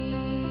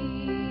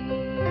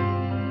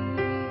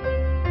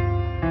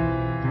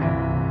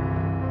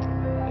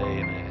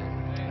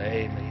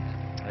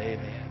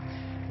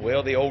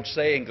Well, the old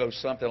saying goes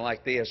something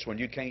like this: when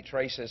you can't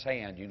trace His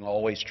hand, you can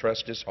always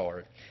trust His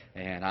heart.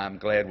 And I'm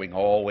glad we can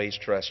always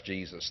trust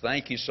Jesus.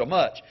 Thank you so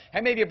much.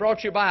 How many of you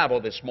brought your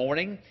Bible this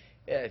morning?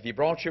 If you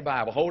brought your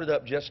Bible, hold it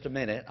up just a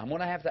minute. I'm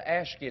going to have to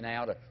ask you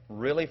now to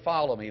really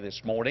follow me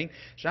this morning.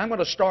 So I'm going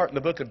to start in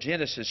the book of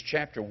Genesis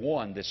chapter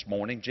 1 this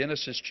morning.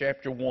 Genesis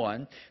chapter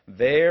 1.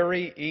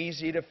 Very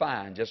easy to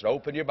find. Just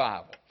open your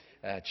Bible.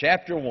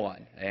 Chapter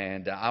 1.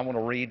 And I want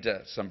to read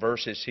some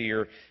verses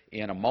here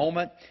in a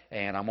moment.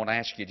 And I'm going to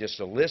ask you just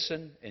to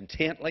listen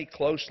intently,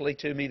 closely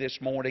to me this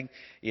morning.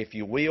 If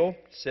you will,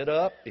 sit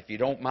up, if you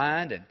don't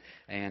mind,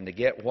 and to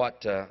get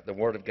what the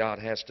Word of God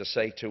has to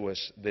say to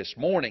us this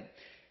morning.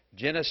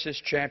 Genesis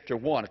chapter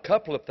 1. A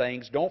couple of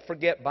things. Don't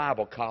forget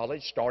Bible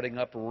College, starting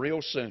up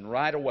real soon,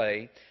 right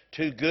away.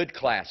 2 good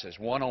classes.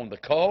 One on the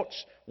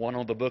cults, one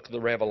on the book of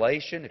the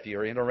Revelation. If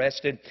you're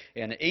interested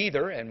in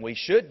either, and we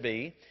should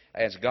be,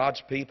 as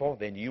God's people,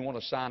 then you want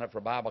to sign up for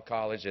Bible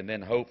College and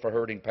then Hope for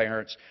Hurting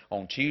Parents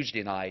on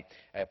Tuesday night.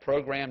 A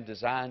program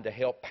designed to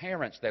help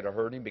parents that are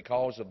hurting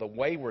because of the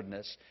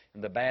waywardness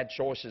and the bad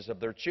choices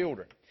of their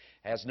children.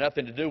 Has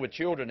nothing to do with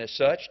children as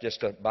such,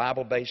 just a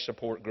Bible-based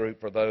support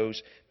group for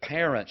those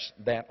parents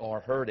that are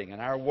hurting.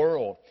 And our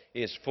world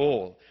is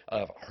full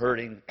of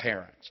hurting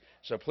parents.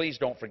 So please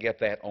don't forget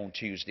that on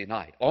Tuesday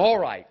night. All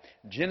right,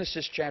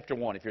 Genesis chapter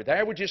 1. If you're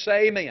there, would you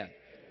say amen?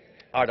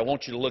 All right, I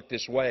want you to look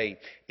this way,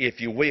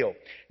 if you will.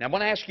 Now, I'm going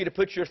to ask you to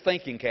put your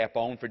thinking cap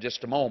on for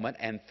just a moment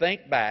and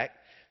think back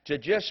to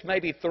just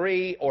maybe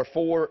 3 or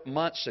 4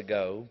 months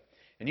ago.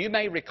 And you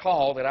may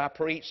recall that I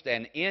preached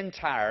an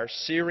entire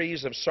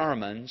series of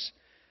sermons,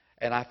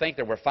 and I think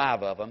there were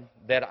 5 of them,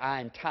 that I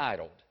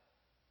entitled,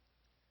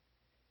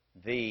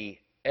 The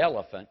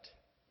Elephant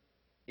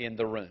in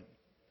the Room.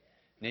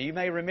 Now, you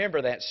may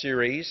remember that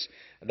series.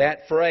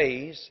 That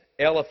phrase,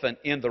 elephant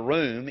in the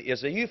room,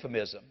 is a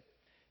euphemism.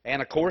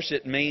 And, of course,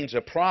 it means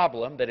a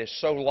problem that is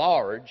so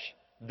large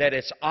that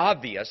it's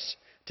obvious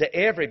to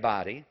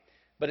everybody,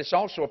 but it's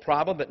also a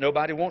problem that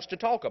nobody wants to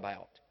talk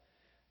about.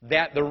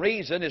 That the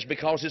reason is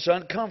because it's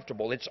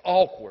uncomfortable, it's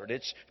awkward,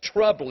 it's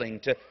troubling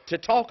to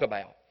talk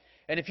about.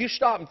 And if you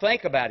stop and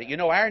think about it, you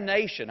know, our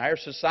nation, our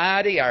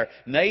society, our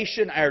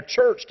nation, our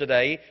church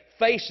today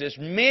faces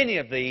many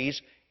of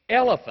these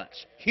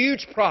elephants,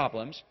 huge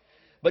problems,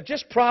 but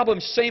just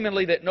problems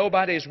seemingly that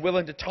nobody is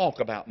willing to talk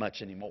about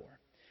much anymore.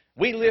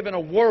 We live in a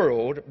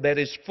world that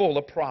is full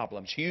of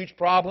problems, huge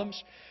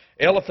problems,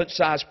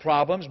 elephant-sized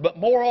problems, but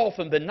more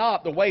often than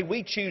not, the way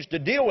we choose to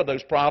deal with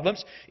those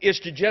problems is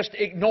to just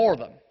ignore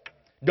them.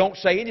 Don't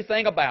say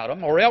anything about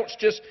them, or else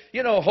just,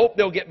 hope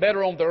they'll get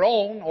better on their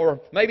own,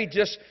 or maybe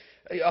just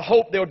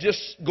hope they'll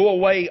just go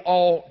away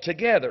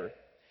altogether.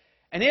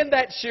 And in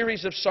that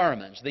series of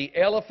sermons, The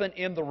Elephant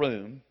in the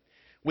Room,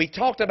 we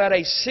talked about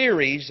a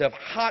series of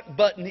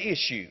hot-button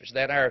issues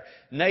that our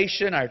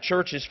nation, our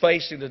church is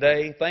facing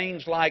today.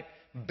 Things like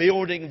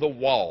building the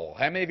wall.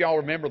 How many of y'all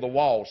remember the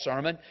wall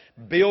sermon?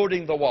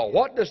 Building the wall.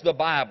 What does the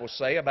Bible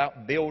say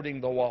about building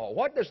the wall?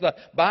 What does the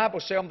Bible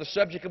say on the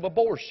subject of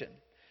abortion?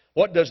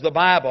 What does the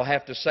Bible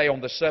have to say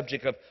on the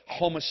subject of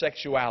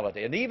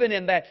homosexuality? And even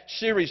in that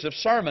series of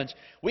sermons,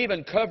 we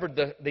even covered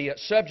the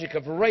subject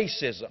of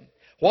racism.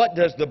 What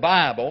does the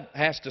Bible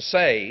have to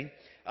say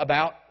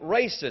about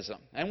racism?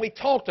 And we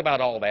talked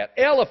about all that.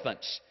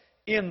 Elephants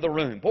in the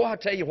room. Boy, I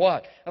tell you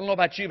what, I don't know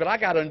about you, but I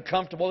got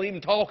uncomfortable even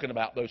talking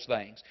about those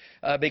things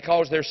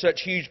because they're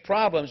such huge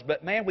problems.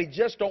 But man, we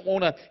just don't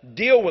want to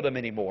deal with them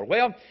anymore.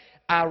 Well,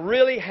 I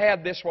really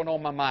had this one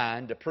on my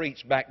mind to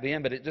preach back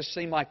then, but it just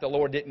seemed like the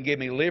Lord didn't give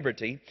me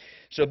liberty.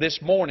 So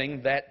this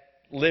morning, that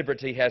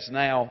liberty has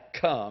now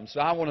come. So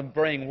I want to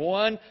bring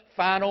one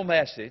final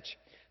message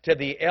to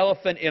the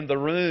Elephant in the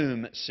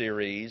Room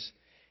series.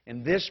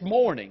 And this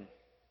morning,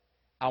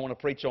 I want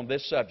to preach on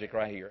this subject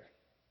right here.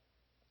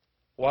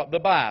 What the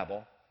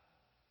Bible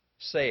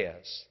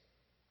says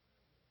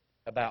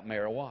about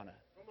marijuana.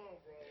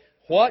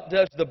 What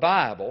does the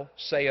Bible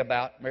say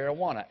about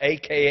marijuana?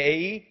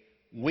 A.K.A.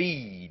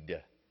 weed,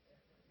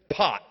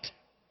 pot,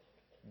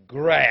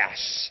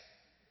 grass,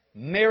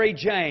 Mary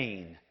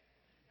Jane,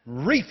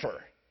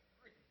 reefer,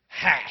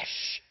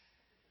 hash.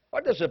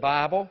 What does the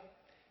Bible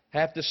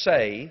have to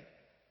say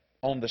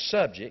on the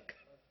subject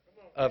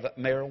of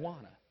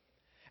marijuana?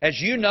 As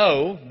you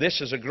know,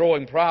 this is a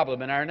growing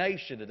problem in our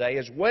nation today,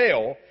 as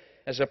well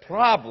as a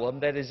problem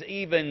that is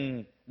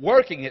even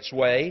working its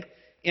way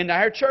into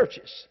our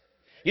churches.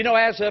 You know,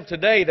 as of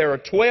today, there are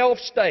 12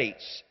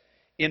 states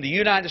in the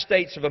United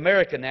States of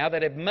America now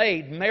that have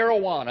made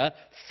marijuana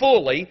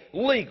fully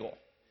legal.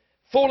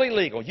 Fully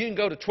legal. You can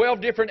go to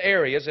 12 different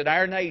areas in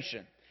our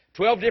nation,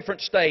 12 different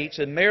states,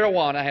 and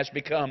marijuana has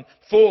become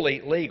fully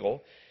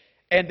legal.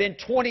 And then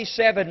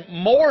 27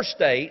 more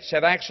states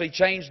have actually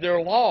changed their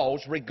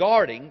laws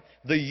regarding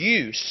the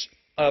use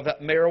of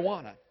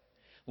marijuana.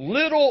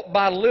 Little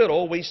by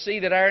little, we see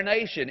that our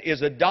nation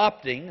is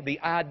adopting the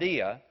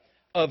idea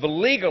of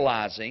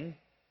legalizing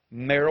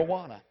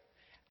marijuana.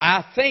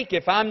 I think,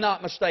 if I'm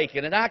not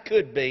mistaken, and I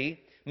could be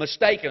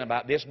mistaken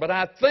about this, but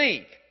I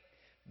think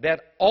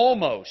that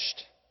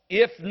almost,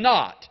 if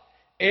not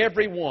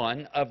every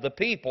one of the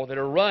people that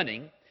are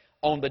running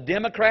on the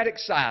Democratic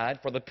side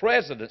for the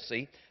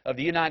presidency of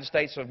the United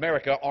States of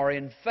America are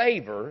in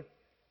favor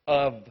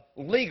of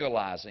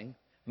legalizing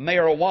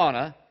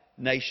marijuana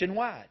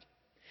nationwide.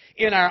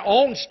 In our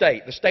own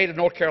state, the state of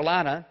North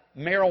Carolina,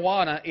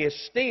 marijuana is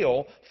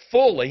still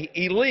fully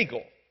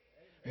illegal.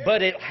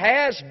 But it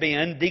has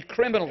been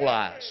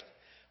decriminalized,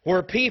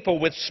 where people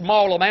with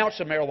small amounts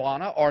of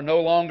marijuana are no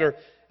longer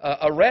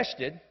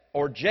arrested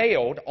or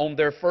jailed on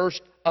their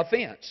first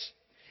offense.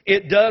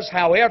 It does,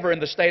 however, in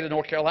the state of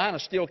North Carolina,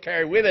 still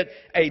carry with it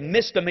a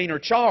misdemeanor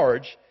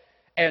charge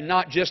and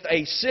not just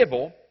a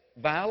civil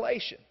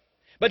violation.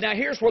 But now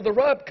here's where the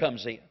rub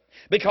comes in.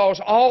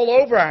 Because all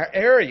over our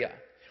area,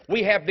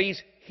 we have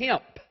these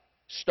hemp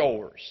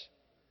stores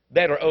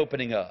that are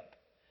opening up.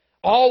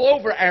 All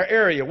over our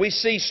area, we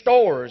see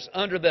stores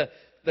under the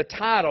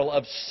title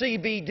of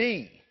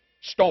CBD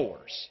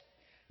stores.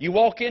 You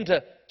walk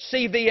into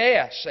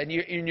CVS and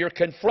you're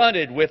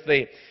confronted with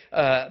the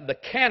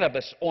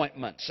cannabis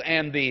ointments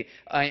and the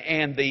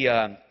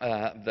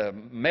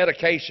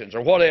medications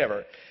or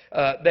whatever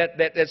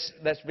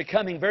that's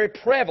becoming very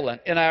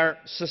prevalent in our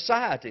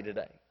society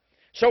today.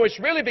 So it's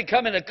really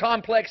becoming a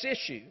complex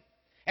issue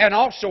and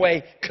also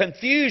a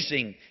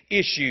confusing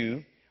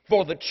issue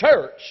for the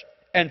church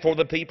and for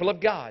the people of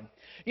God.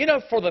 You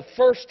know, for the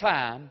first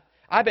time,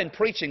 I've been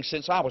preaching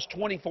since I was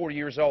 24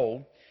 years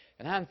old,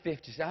 and I'm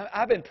 50.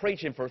 I've been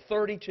preaching for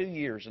 32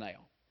 years now.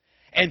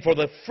 And for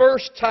the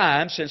first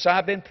time since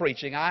I've been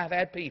preaching, I've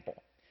had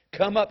people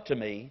come up to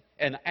me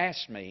and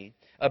ask me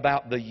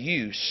about the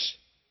use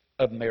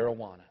of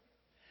marijuana.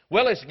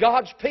 Well, as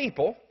God's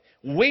people,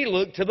 we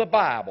look to the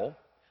Bible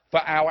for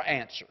our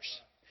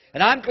answers.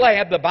 And I'm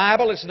glad the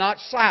Bible is not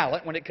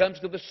silent when it comes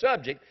to the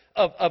subject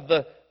of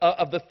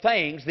the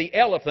things, the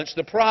elephants,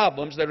 the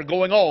problems that are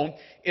going on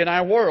in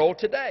our world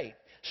today.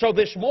 So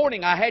this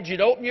morning I had you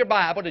to open your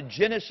Bible to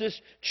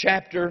Genesis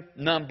chapter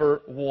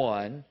number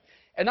 1.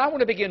 And I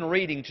want to begin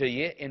reading to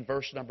you in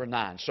verse number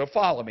 9. So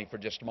follow me for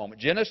just a moment.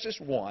 Genesis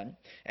 1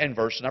 and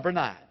verse number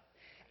 9.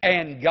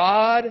 And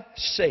God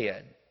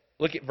said,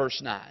 look at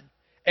verse 9.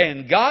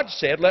 And God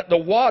said, let the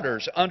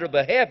waters under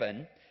the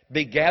heaven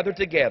be gathered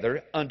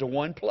together unto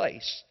one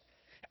place,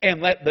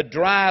 and let the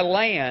dry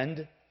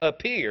land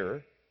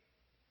appear.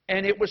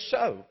 And it was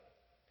so.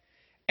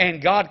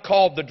 And God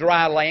called the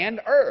dry land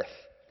earth,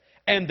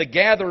 and the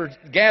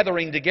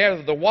gathering together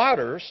of the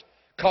waters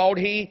called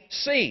He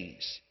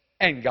seas.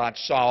 And God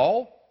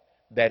saw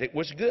that it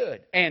was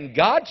good. And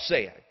God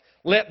said,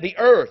 let the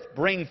earth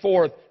bring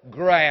forth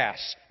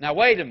grass. Now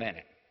wait a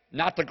minute.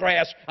 Not the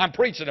grass I'm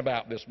preaching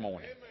about this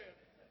morning.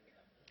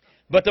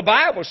 But the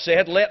Bible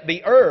said, let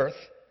the earth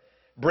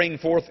bring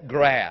forth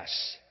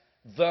grass,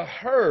 the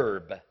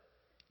herb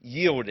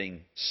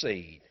yielding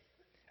seed,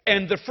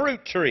 and the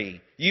fruit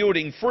tree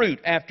yielding fruit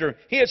after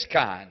his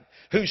kind,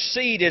 whose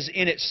seed is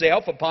in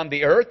itself upon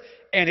the earth.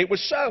 And it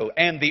was so.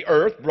 And the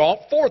earth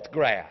brought forth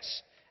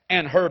grass,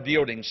 and herb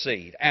yielding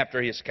seed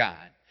after his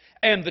kind,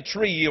 and the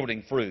tree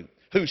yielding fruit,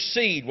 whose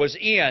seed was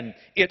in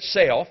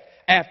itself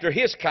after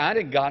his kind.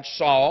 And God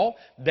saw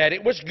that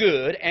it was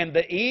good. And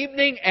the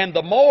evening and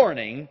the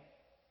morning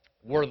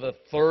were the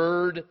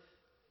third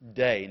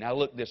day. Now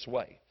look this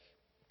way.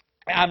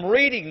 I'm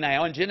reading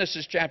now in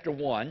Genesis chapter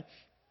 1.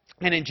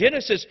 And in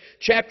Genesis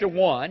chapter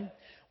 1,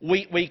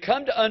 we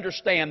come to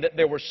understand that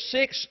there were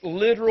 6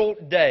 literal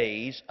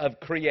days of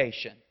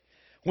creation.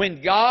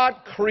 When God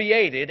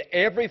created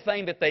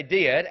everything that they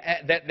did,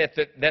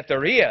 that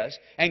there is,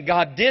 and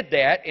God did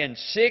that in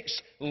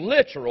 6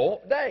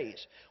 literal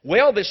days.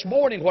 Well, this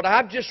morning, what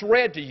I've just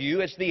read to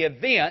you is the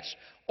events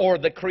or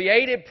the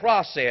creative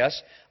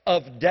process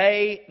of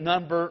day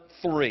number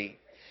 3.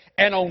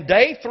 And on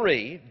day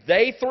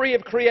 3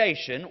 of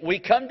creation, we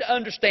come to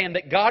understand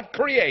that God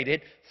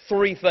created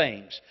 3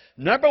 things.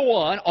 Number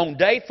 1, on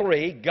day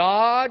 3,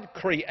 God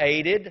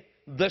created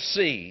the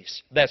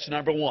seas. That's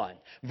number 1.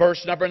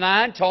 Verse number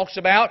 9 talks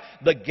about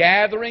the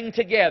gathering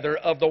together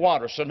of the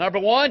waters. So number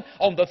 1,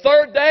 on the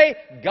 3rd day,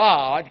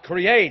 God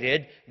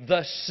created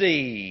the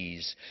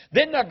seas.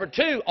 Then number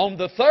 2, on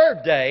the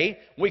 3rd day,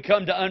 we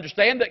come to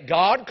understand that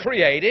God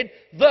created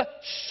the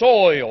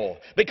soil.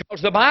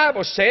 Because the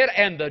Bible said,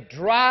 and the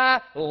dry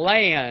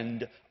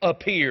land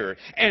appeared.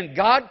 And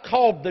God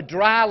called the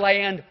dry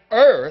land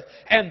earth,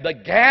 and the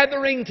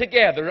gathering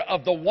together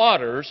of the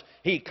waters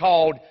He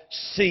called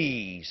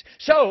seas.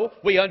 So,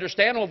 we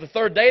understand on the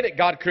 3rd day that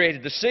God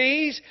created the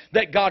seas,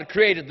 that God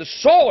created the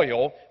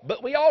soil,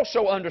 but we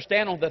also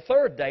understand on the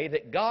 3rd day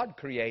that God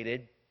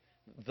created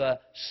the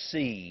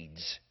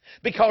seeds.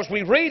 Because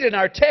we read in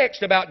our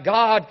text about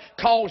God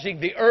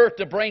causing the earth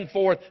to bring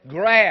forth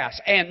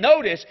grass, and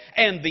notice,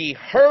 and the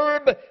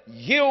herb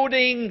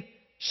yielding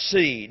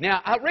seed.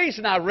 Now, the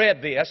reason I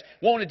read this,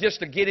 wanted just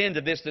to get into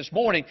this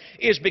morning,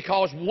 is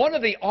because one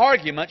of the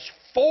arguments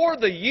for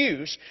the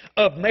use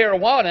of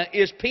marijuana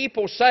is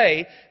people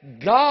say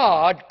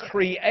God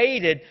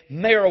created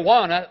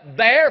marijuana,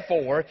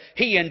 therefore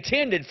He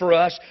intended for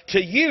us to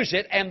use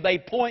it, and they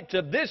point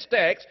to this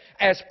text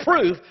as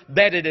proof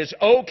that it is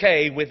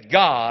okay with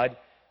God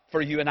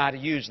for you and I to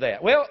use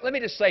that? Well, let me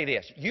just say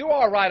this. You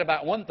are right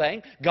about one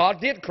thing.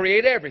 God did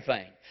create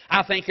everything.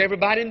 I think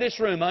everybody in this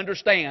room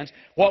understands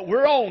what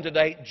we're on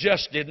today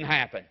just didn't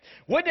happen.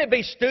 Wouldn't it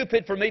be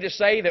stupid for me to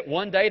say that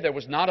one day there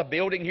was not a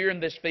building here in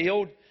this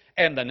field,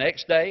 and the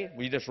next day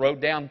we just rode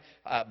down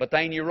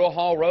Bethania Rural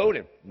Hall Road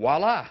and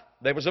voila,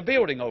 there was a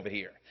building over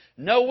here?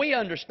 No, we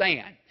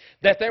understand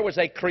that there was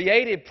a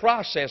creative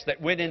process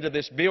that went into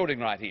this building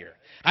right here.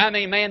 I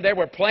mean, man, there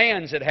were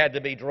plans that had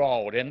to be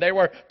drawn, and there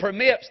were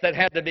permits that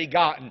had to be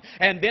gotten.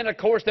 And then, of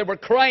course, there were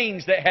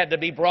cranes that had to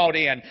be brought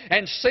in,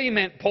 and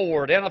cement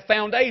poured, and a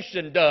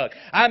foundation dug.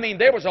 I mean,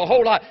 there was a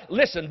whole lot.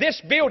 Listen,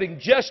 this building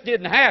just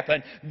didn't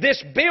happen.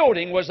 This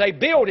building was a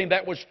building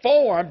that was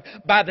formed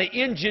by the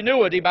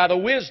ingenuity, by the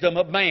wisdom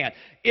of man.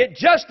 It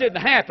just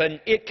didn't happen.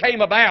 It came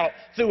about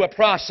through a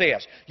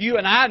process. You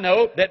and I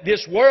know that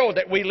this world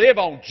that we live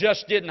on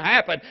just didn't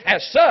happen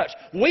as such.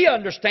 We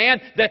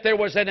understand that there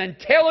was an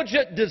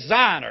intelligent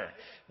designer.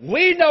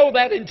 We know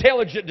that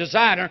intelligent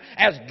designer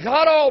as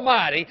God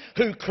Almighty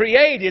who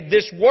created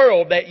this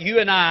world that you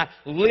and I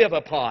live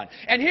upon.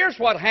 And here's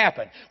what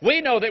happened.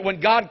 We know that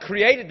when God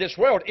created this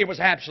world, it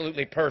was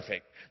absolutely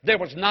perfect. There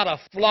was not a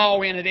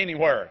flaw in it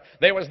anywhere.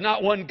 There was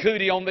not one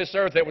cootie on this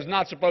earth that was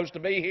not supposed to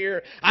be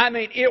here. I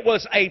mean, it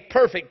was a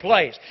perfect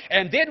place.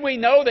 And then we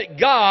know that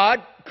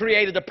God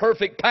created a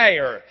perfect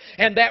pair,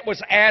 and that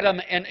was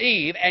Adam and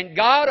Eve. And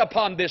God,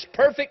 upon this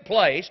perfect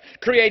place,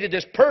 created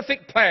this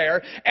perfect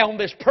pair on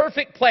this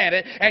perfect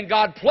planet, and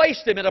God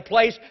placed them in a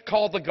place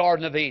called the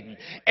Garden of Eden.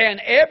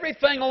 And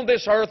everything on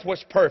this earth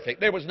was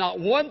perfect. There was not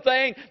one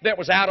thing that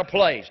was out of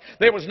place.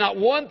 There was not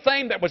one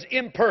thing that was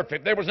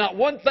imperfect. There was not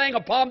one thing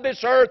upon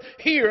this earth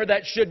here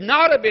that should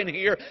not have been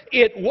here.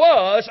 It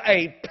was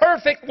a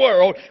perfect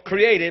world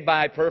created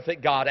by a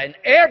perfect God. And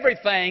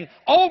everything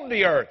on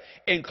the earth,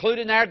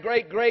 including our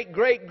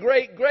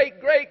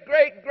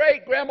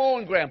great-great-great-great-great-great-great-great-grandma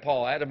and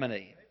grandpa, Adam and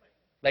Eve,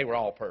 they were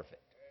all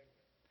perfect.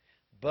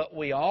 But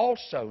we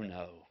also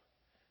know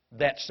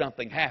that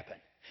something happened.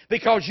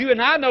 Because you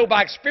and I know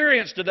by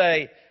experience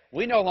today,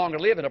 we no longer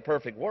live in a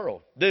perfect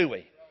world, do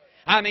we?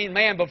 I mean,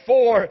 man,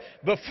 before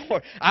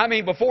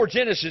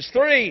Genesis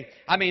 3,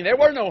 there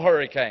were no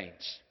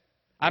hurricanes.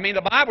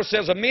 The Bible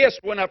says a mist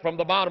went up from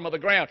the bottom of the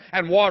ground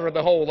and watered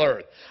the whole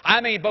earth.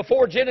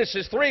 Before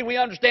Genesis 3, we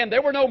understand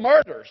there were no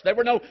murders, there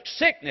were no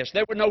sickness,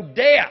 there were no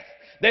death,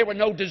 there were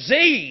no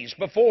disease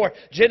before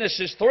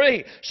Genesis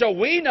 3. So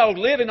we know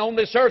living on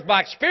this earth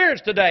by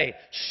experience today,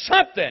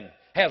 something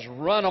has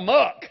run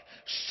amok.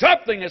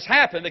 Something has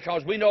happened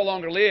because we no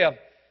longer live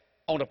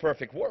on a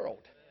perfect world.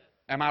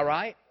 Am I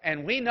right?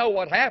 And we know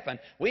what happened.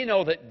 We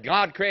know that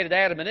God created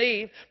Adam and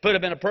Eve, put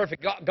them in a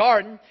perfect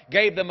garden,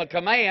 gave them a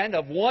command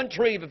of one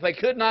tree that they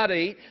could not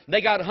eat.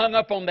 They got hung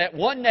up on that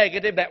one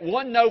negative, that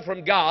one no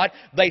from God.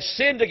 They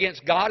sinned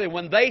against God, and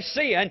when they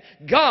sinned,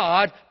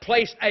 God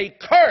placed a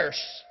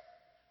curse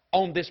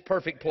on this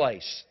perfect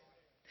place.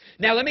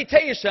 Now, let me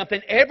tell you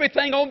something.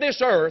 Everything on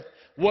this earth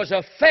was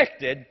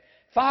affected.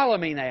 Follow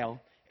me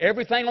now.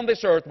 Everything on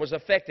this earth was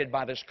affected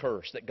by this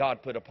curse that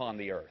God put upon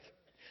the earth.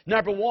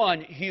 Number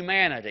one,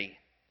 humanity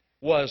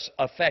was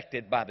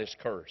affected by this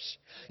curse.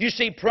 You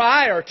see,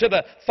 prior to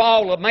the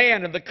fall of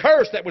man and the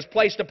curse that was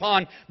placed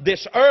upon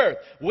this earth,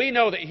 we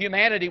know that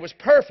humanity was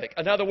perfect.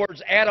 In other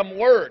words, Adam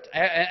worked,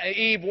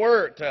 Eve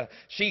worked.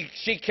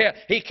 He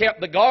kept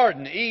the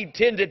garden. Eve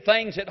tended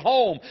things at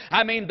home.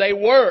 They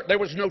worked. There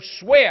was no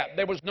sweat.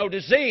 There was no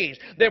disease.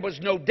 There was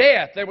no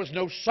death. There was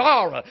no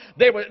sorrow.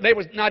 There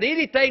was not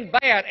anything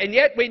bad. And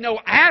yet we know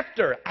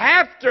after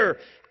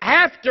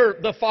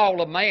the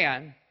fall of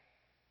man,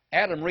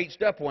 Adam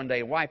reached up one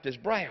day and wiped his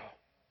brow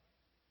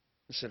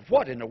and said,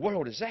 "What in the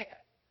world is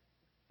that?"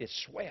 It's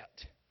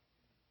sweat.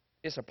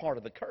 It's a part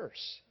of the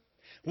curse.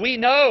 We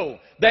know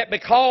that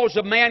because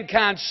of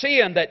mankind's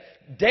sin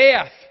that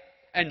death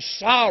and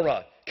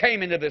sorrow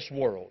came into this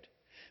world.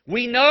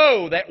 We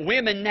know that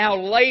women now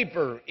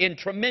labor in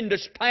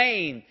tremendous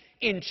pain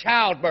in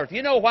childbirth.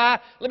 You know why?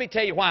 Let me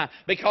tell you why.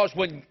 Because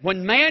when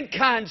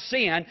mankind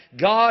sinned,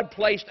 God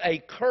placed a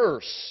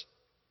curse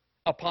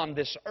upon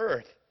this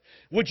earth.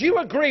 Would you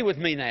agree with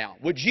me now?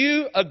 Would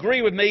you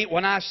agree with me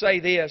when I say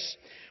this?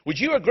 Would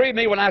you agree with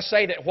me when I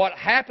say that what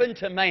happened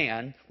to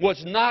man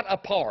was not a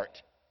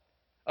part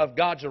of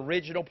God's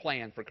original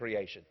plan for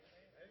creation?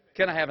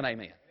 Can I have an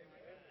amen?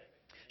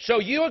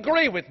 So you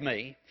agree with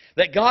me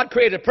that God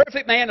created a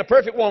perfect man, a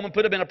perfect woman,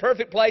 put them in a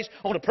perfect place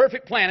on a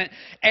perfect planet,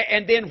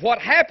 and then what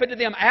happened to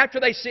them after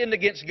they sinned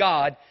against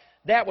God,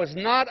 that was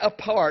not a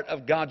part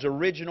of God's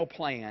original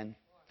plan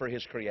for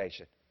His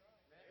creation.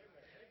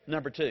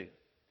 Number two,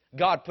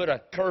 God put a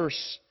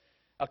curse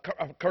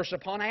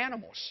upon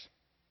animals.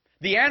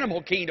 The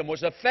animal kingdom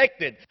was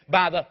affected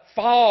by the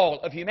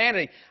fall of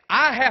humanity.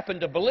 I happen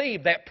to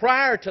believe that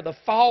prior to the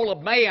fall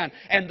of man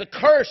and the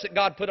curse that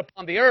God put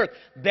upon the earth,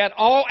 that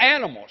all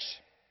animals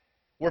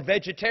were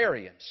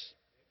vegetarians.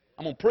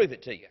 I'm going to prove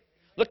it to you.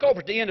 Look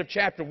over at the end of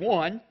chapter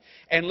 1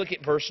 and look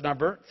at verse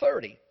number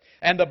 30.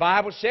 And the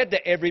Bible said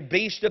that every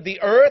beast of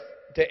the earth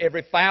to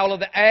every fowl of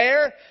the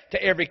air,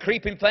 to every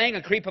creeping thing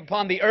and creep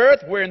upon the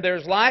earth, wherein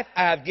there's life,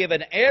 I have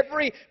given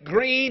every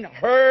green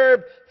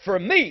herb for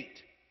meat.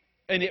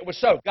 And it was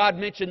so. God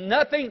mentioned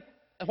nothing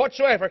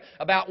whatsoever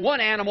about one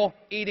animal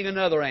eating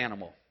another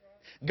animal.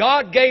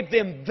 God gave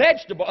them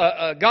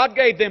God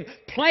gave them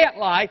plant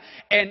life,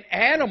 and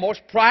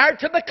animals prior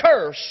to the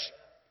curse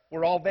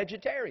were all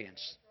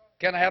vegetarians.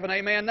 Can I have an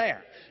amen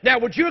there? Now,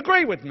 would you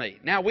agree with me?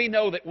 Now, we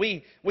know that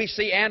we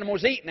see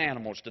animals eating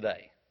animals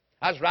today.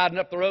 I was riding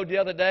up the road the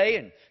other day,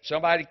 and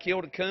somebody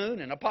killed a coon,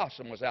 and a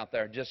possum was out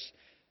there just,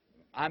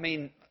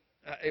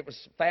 it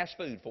was fast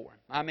food for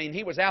him.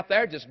 He was out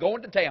there just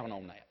going to town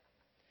on that.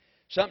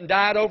 Something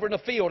died over in the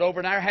field over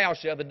in our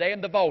house the other day,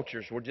 and the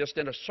vultures were just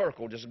in a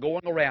circle, just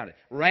going around it,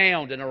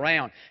 round and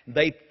around.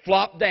 They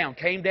flopped down,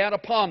 came down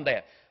upon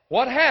that.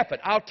 What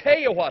happened? I'll tell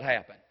you what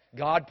happened.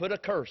 God put a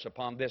curse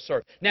upon this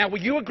earth. Now, will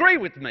you agree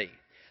with me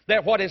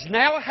that what has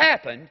now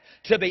happened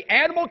to the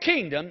animal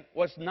kingdom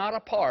was not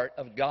a part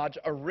of God's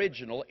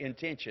original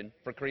intention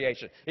for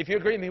creation? If you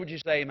agree with me, would you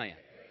say amen?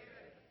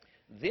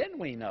 Then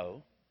we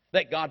know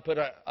that God put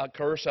a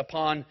curse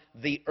upon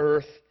the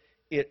earth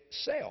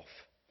itself.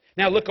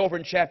 Now look over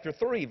in chapter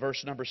 3,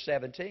 verse number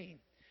 17.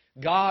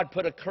 God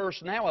put a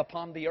curse now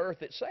upon the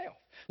earth itself.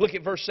 Look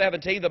at verse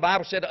 17. The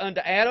Bible said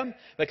unto Adam,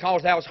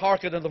 because thou hast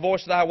hearkened unto the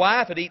voice of thy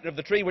wife, and eaten of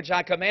the tree which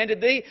I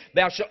commanded thee,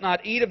 thou shalt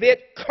not eat of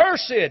it.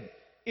 Cursed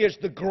is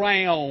the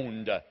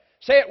ground.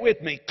 Say it with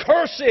me.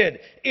 Cursed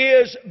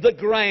is the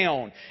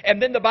ground.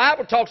 And then the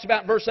Bible talks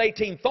about in verse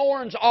 18,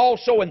 thorns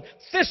also and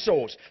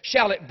thistles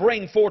shall it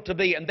bring forth to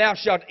thee, and thou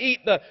shalt eat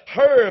the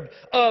herb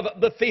of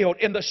the field.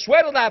 In the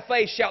sweat of thy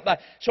face shalt thou.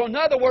 So in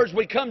other words,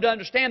 we come to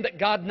understand that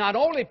God not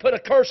only put a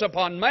curse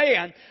upon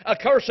man, a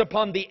curse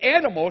upon the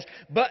animals,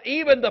 but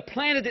even the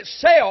planet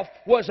itself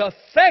was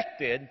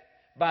affected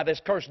by this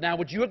curse. Now,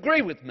 would you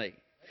agree with me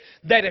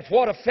that if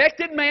what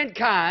affected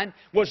mankind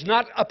was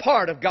not a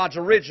part of God's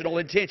original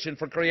intention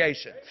for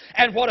creation,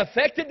 and what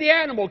affected the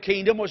animal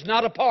kingdom was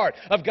not a part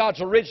of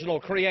God's original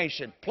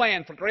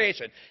plan for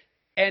creation,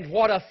 and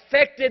what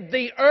affected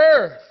the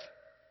earth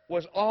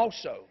was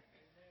also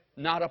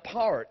not a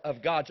part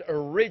of God's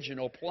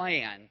original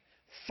plan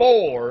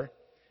for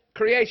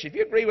creation? If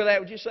you agree with that,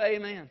 would you say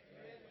amen?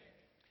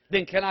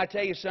 Then can I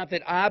tell you something?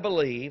 I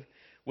believe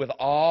with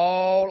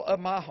all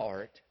of my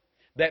heart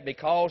that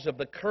because of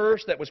the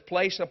curse that was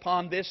placed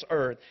upon this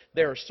earth,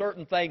 there are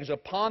certain things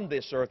upon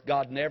this earth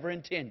God never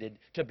intended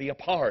to be a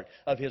part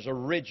of His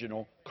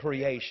original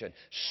creation.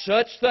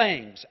 Such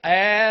things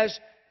as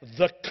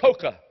the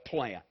coca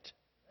plant,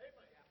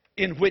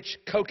 in which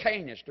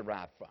cocaine is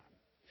derived from.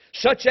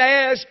 Such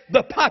as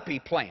the poppy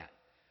plant,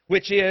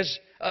 which is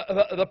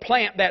the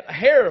plant that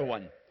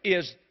heroin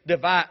is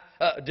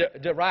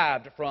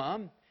derived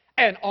from.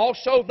 And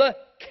also the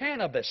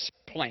cannabis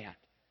plant,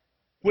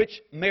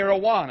 which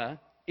marijuana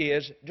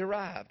is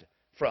derived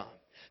from.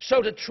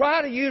 So to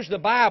try to use the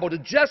Bible to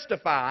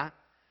justify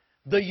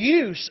the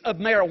use of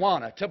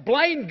marijuana, to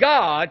blame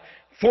God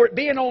for it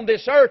being on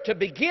this earth to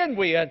begin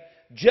with,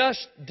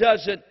 just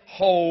doesn't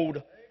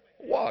hold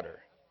water.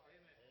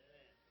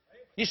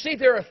 You see,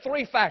 there are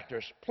three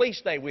factors. Please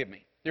stay with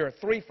me. There are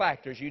three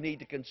factors you need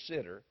to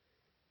consider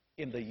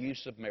in the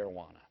use of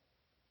marijuana.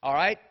 All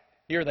right?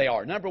 Here they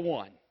are. Number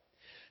one,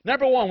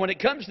 when it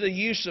comes to the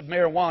use of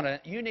marijuana,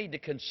 you need to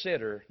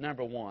consider,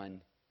 number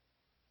one,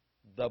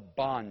 the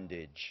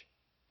bondage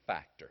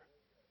factor.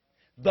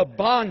 The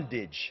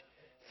bondage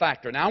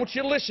factor. Now, I want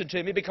you to listen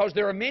to me because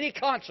there are many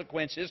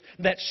consequences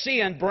that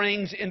sin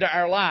brings into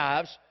our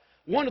lives.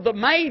 One of the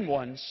main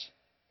ones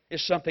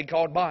is something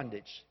called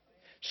bondage.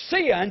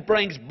 Sin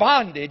brings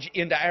bondage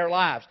into our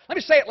lives. Let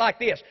me say it like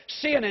this.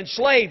 Sin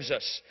enslaves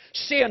us.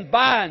 Sin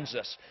binds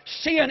us.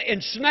 Sin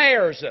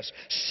ensnares us.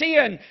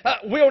 Sin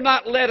will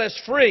not let us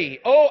free.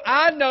 Oh,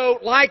 I know,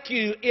 like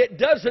you, it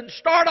doesn't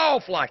start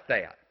off like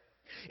that.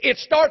 It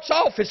starts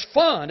off as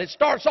fun. It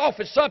starts off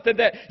as something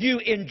that you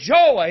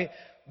enjoy.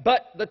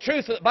 But the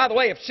truth, by the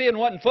way, if sin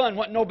wasn't fun,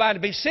 wouldn't nobody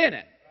be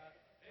sinning.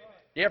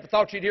 You ever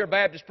thought you'd hear a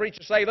Baptist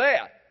preacher say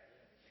that?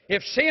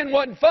 If sin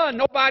wasn't fun,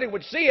 nobody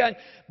would sin.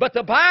 But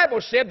the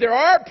Bible said there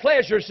are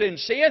pleasures in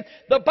sin.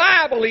 The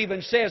Bible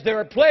even says there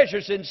are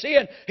pleasures in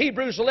sin.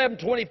 Hebrews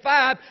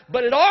 11:25.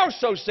 But it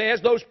also says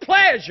those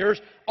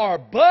pleasures are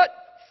but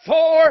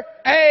for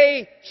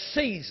a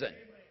season.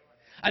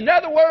 In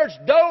other words,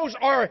 those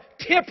are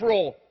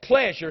temporal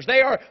pleasures.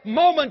 They are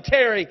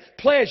momentary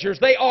pleasures.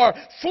 They are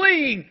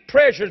fleeting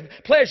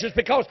pleasures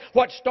because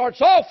what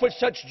starts off with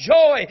such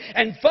joy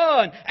and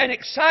fun and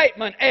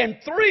excitement and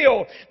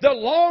thrill, the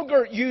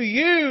longer you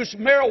use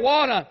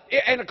marijuana,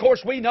 and of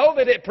course we know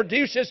that it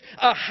produces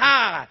a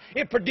high,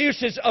 it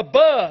produces a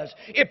buzz,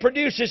 it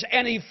produces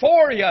an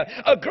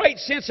euphoria, a great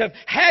sense of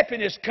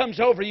happiness comes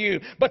over you.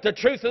 But the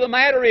truth of the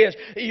matter is,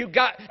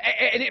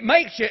 and it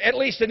makes you, at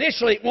least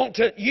initially, want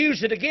to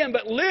use it again,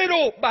 but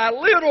little by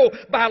little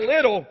by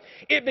little, while,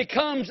 it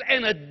becomes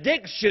an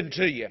addiction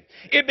to you.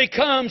 It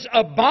becomes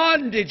a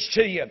bondage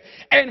to you.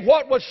 And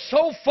what was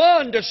so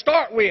fun to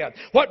start with,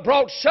 what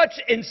brought such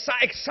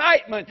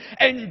excitement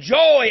and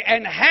joy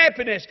and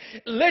happiness,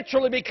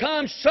 literally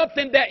becomes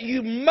something that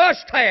you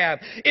must have.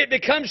 It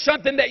becomes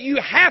something that you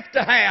have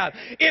to have.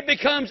 It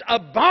becomes a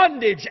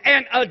bondage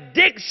and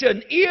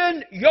addiction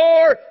in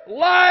your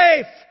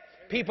life.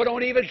 People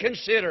don't even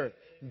consider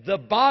the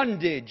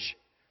bondage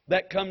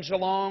that comes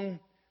along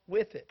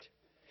with it.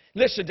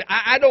 Listen,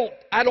 I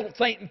don't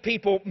think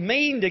people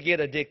mean to get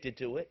addicted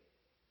to it,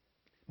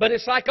 but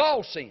it's like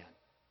all sin.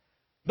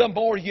 The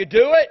more you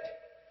do it,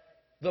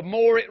 the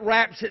more it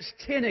wraps its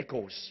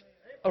tentacles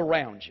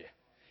around you.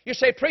 You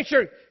say,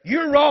 "Preacher,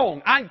 you're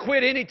wrong. I can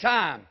quit any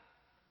time."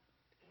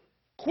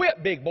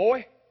 Quit, big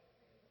boy.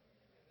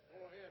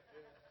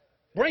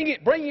 Bring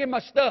you my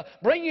stuff.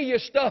 Bring you your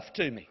stuff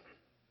to me.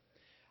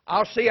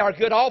 I'll see our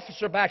good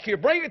officer back here.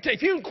 Bring it to.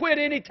 If you can quit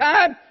any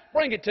time,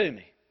 bring it to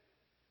me.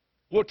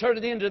 We'll turn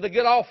it into the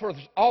good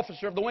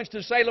officer of the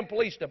Winston-Salem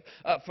Police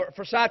for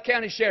Forsyth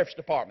County Sheriff's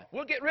Department.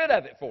 We'll get rid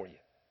of it for you.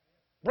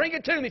 Bring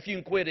it to me if you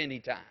can quit any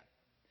time.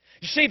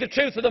 You see, the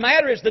truth of the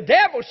matter is the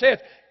devil says,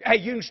 "Hey,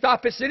 you can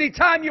stop this any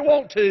time you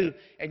want to,"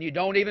 and you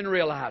don't even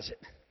realize it.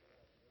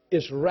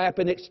 It's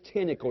wrapping its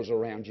tentacles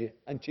around you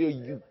until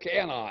you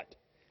cannot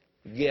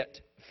get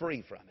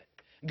free from it.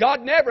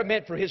 God never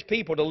meant for His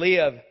people to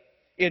live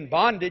in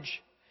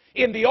bondage.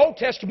 In the Old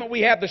Testament,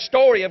 we have the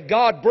story of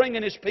God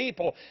bringing His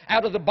people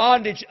out of the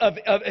bondage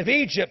of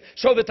Egypt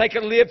so that they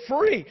can live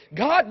free.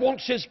 God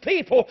wants His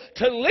people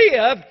to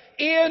live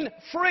in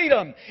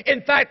freedom.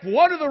 In fact,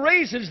 one of the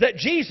reasons that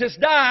Jesus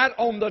died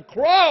on the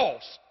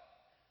cross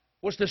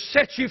was to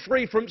set you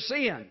free from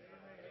sin.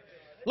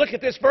 Look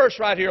at this verse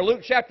right here. Luke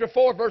chapter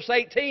 4, verse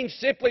 18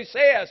 simply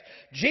says,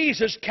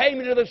 Jesus came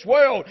into this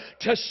world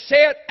to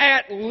set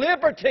at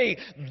liberty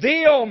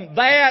them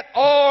that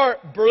are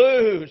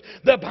bruised.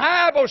 The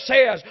Bible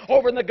says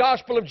over in the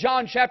Gospel of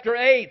John chapter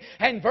 8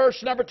 and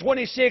verse number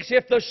 26,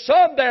 "If the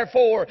Son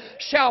therefore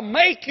shall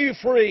make you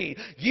free,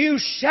 you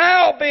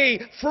shall be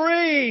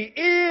free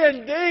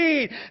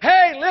indeed."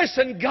 Hey,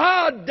 listen,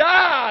 God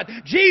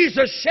died.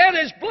 Jesus shed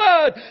His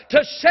blood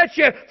to set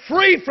you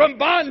free from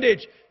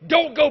bondage.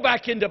 Don't go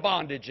back into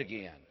bondage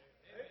again.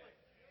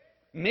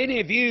 Many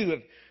of you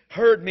have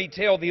heard me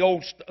tell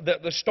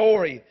the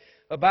story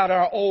about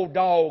our old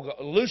dog,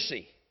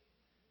 Lucy.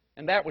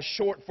 And that was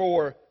short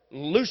for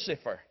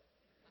Lucifer.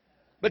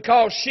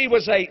 Because she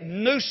was a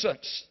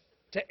nuisance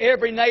to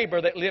every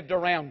neighbor that lived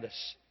around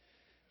us.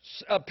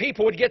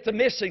 People would get to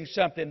missing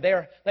something.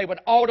 They would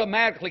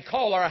automatically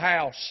call our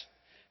house.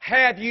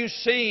 "Have you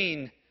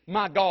seen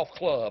my golf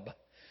club?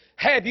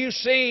 Have you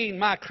seen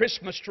my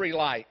Christmas tree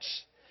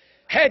lights?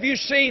 Have you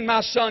seen my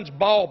son's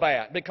ball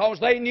bat?" Because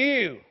they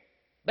knew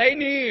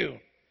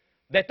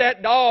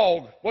that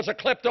dog was a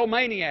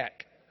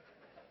kleptomaniac.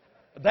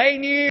 They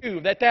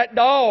knew that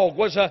dog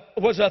was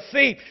a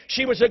thief.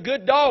 She was a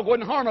good dog,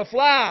 wouldn't harm a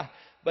fly.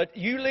 But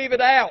you leave it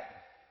out,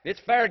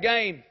 it's fair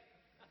game.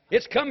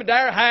 It's coming to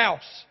our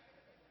house.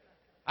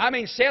 I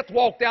mean, Seth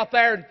walked out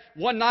there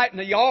one night in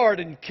the yard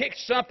and kicked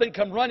something,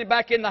 come running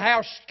back in the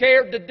house,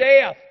 scared to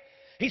death.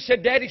 He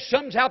said, "Daddy,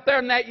 something's out there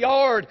in that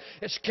yard.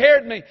 It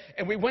scared me."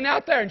 And we went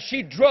out there and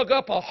she drug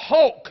up a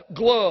Hulk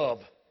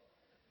glove.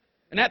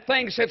 And that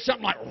thing said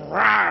something like,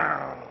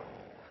 "Rawr."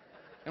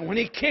 And when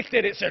he kicked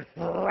it, it said,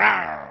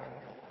 "Rawr."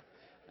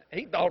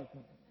 He thought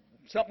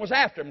something was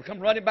after him, come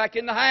running back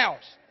in the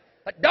house.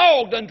 That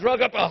dog done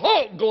drug up a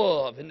Hulk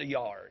glove in the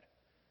yard.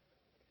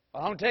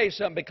 Well, I'm going to tell you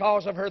something.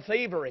 Because of her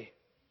thievery,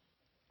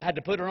 I had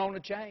to put her on a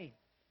chain.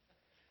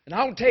 And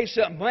I'm going to tell you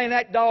something. Man,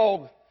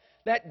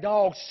 that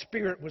dog's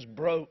spirit was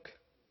broke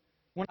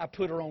when I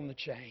put her on the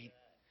chain.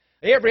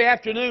 Every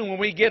afternoon when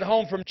we get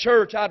home from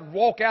church, I'd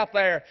walk out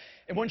there,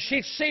 and when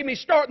she'd see me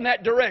starting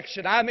that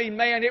direction, I mean,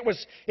 man, it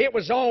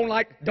was on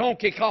like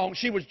Donkey Kong.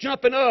 She was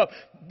jumping up,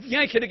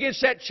 yanking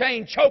against that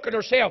chain, choking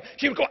herself.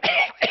 She would go,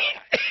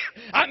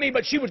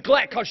 but she was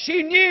glad because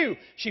she knew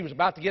she was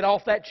about to get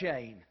off that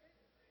chain.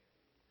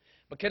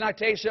 But can I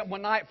tell you something?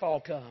 When nightfall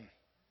come,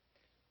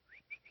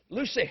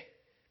 "Lucy,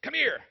 come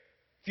here.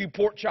 A few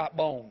pork chop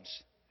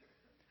bones."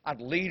 I'd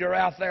lead her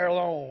out there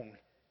alone.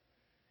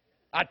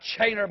 I'd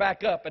chain her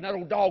back up, and that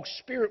old dog's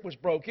spirit was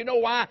broke. You know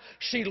why?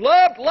 She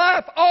loved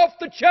life off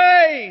the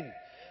chain.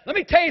 Let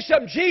me tell you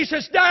something.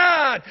 Jesus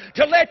died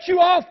to let you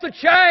off the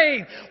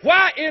chain.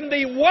 Why in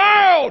the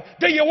world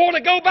do you want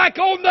to go back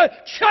on the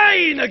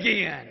chain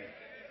again?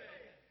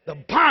 The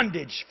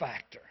bondage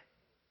factor.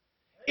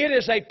 It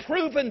is a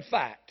proven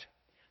fact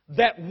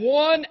that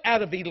 1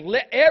 out of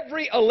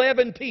every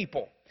 11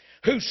 people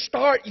who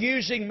start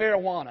using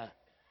marijuana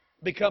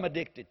become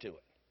addicted to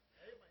it.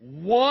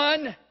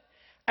 1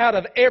 out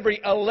of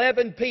every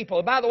 11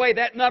 people. By the way,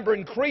 that number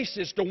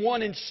increases to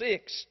 1 in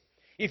 6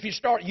 if you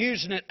start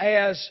using it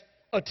as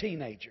a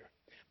teenager.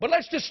 But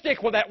let's just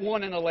stick with that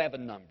 1 in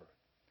 11 number.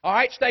 All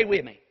right, stay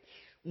with me.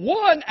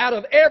 1 out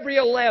of every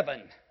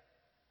 11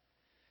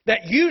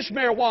 that use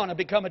marijuana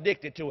become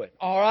addicted to it.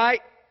 All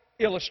right,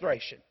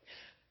 illustration.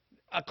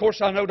 Of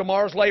course, I know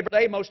tomorrow's Labor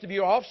Day. Most of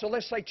you are off, so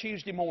let's say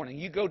Tuesday morning.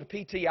 You go to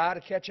PTI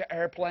to catch an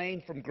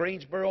airplane from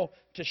Greensboro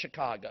to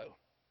Chicago.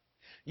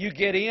 You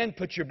get in,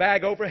 put your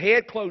bag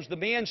overhead, close the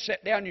bin,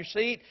 sit down in your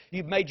seat.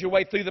 You've made your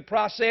way through the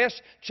process,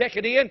 check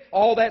it in.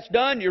 All that's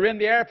done. You're in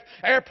the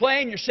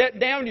airplane. You're sitting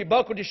down. You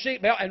buckled your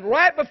seatbelt. And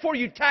right before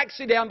you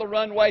taxi down the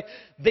runway,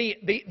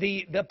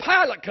 the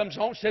pilot comes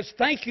on and says,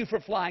 "Thank you for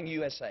flying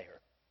U.S. Air.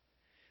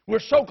 We're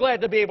so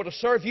glad to be able to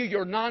serve you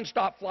your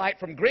nonstop flight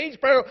from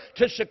Greensboro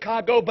to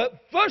Chicago. But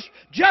first,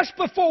 just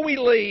before we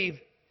leave,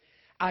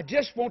 I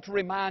just want to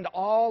remind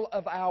all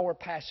of our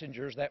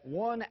passengers that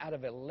 1 out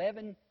of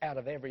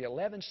every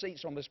 11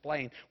 seats on this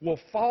plane will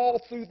fall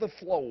through the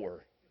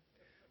floor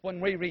when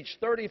we reach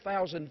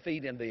 30,000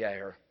 feet in the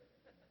air."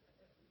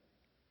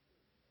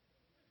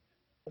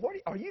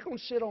 Are you going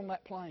to sit on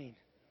that plane?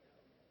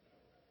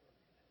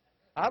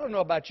 I don't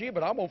know about you,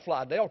 but I'm going to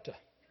fly Delta.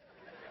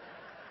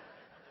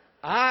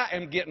 I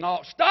am getting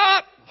off.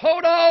 Stop!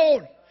 Hold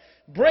on!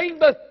 Bring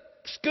the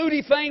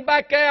Scooty thing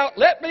back out.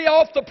 Let me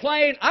off the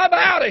plane. I'm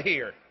out of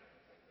here.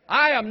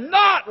 I am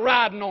not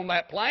riding on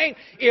that plane.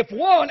 If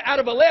 1 out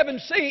of 11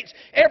 seats,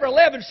 every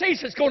 11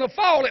 seats is going to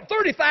fall at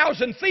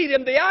 30,000 feet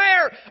in the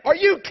air. Are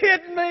you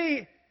kidding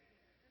me?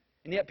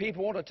 And yet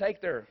people want to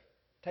take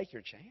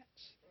your chance.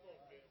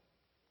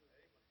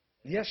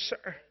 Yes,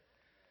 sir.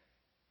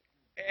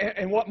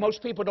 And what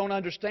most people don't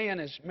understand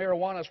is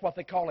marijuana is what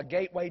they call a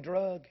gateway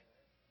drug.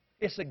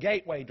 It's a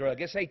gateway drug.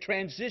 It's a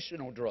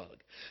transitional drug.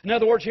 In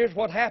other words, here's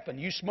what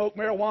happened. You smoke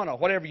marijuana,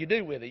 whatever you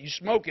do with it. You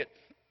smoke it,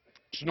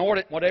 snort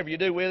it, whatever you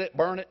do with it,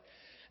 burn it,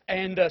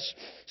 and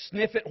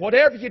sniff it,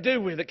 whatever you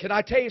do with it. Can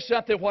I tell you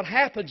something? What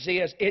happens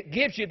is it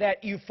gives you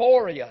that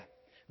euphoria,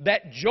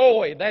 that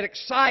joy, that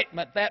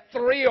excitement, that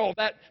thrill,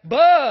 that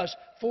buzz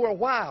for a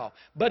while.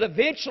 But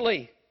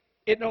eventually,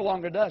 it no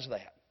longer does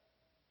that.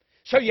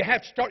 So you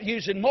have to start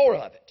using more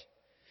of it.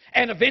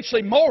 And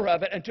eventually more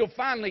of it until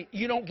finally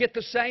you don't get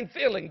the same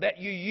feeling that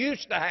you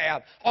used to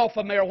have off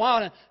of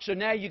marijuana. So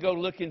now you go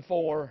looking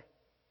for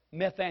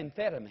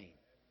methamphetamine,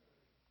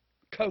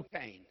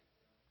 cocaine,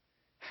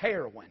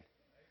 heroin.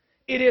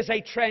 It is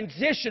a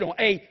transitional,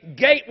 a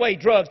gateway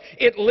drug.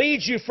 It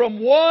leads you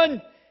from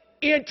one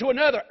into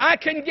another. I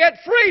can get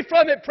free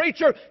from it,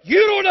 preacher.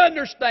 You don't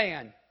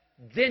understand.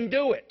 Then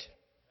do it.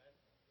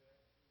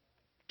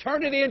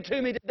 Turn it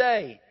into me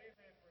today.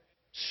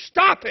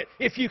 Stop it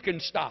if you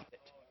can stop it.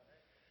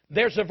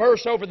 There's a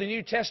verse over the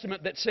New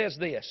Testament that says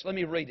this. Let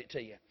me read it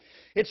to you.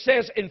 It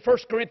says in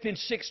 1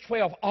 Corinthians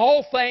 6:12,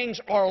 "All things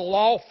are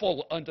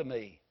lawful unto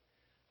me,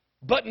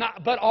 but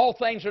all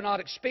things are not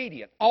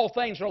expedient. All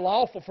things are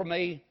lawful for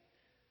me,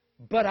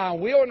 but I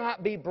will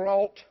not be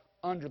brought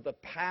under the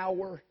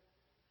power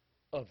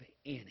of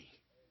any."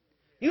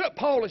 You know what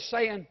Paul is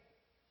saying?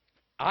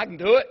 I can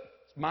do it.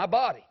 It's my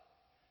body.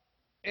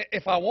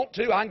 If I want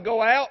to, I can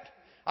go out.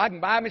 I can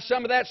buy me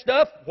some of that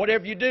stuff.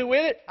 Whatever you do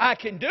with it, I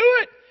can do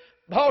it.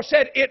 Paul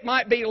said it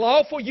might be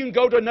lawful. You can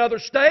go to another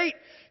state.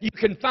 You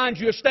can find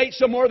you a state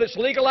somewhere that's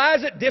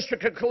legalized it.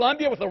 District of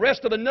Columbia with the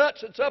rest of the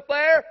nuts that's up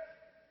there.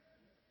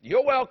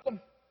 You're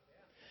welcome.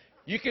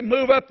 You can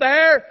move up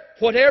there.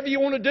 Whatever you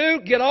want to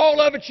do, get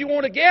all of it you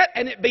want to get,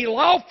 and it be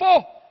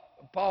lawful.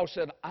 Paul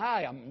said,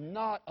 I am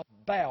not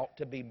about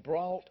to be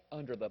brought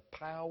under the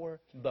power,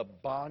 the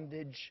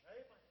bondage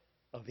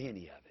of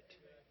any of it.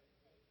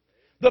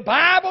 The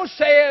Bible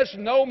says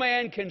no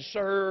man can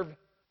serve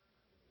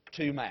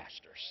two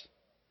masters.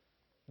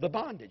 The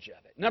bondage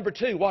of it. Number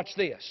two, watch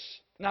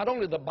this. Not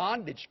only the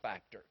bondage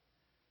factor,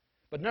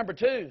 but number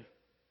two,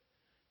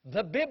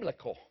 the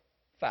biblical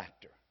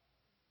factor.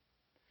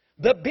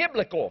 The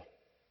biblical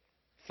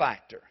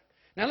factor.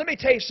 Now let me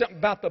tell you something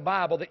about the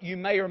Bible that you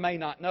may or may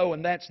not know,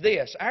 and that's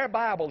this. Our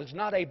Bible is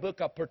not a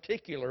book of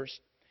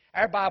particulars.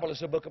 Our Bible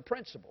is a book of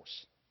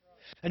principles.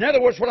 In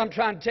other words, what I'm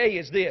trying to tell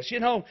you is this.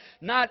 You know,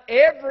 not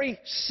every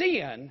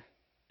sin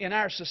in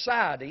our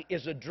society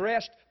is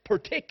addressed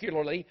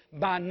particularly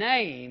by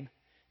name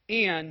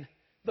in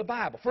the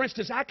Bible. For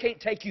instance, I can't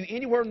take you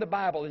anywhere in the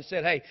Bible and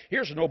say, hey,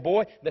 here's an old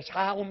boy that's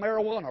high on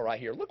marijuana right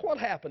here. Look what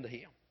happened to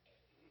him.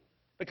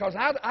 Because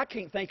I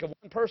can't think of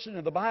one person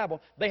in the Bible,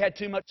 they had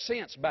too much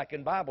sense back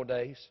in Bible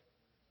days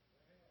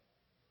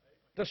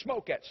to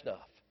smoke that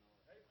stuff.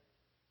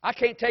 I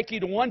can't take you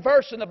to one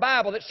verse in the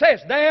Bible that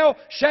says, thou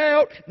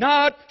shalt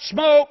not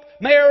smoke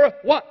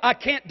marijuana. I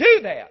can't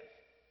do that.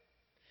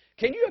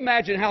 Can you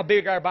imagine how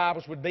big our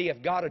Bibles would be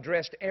if God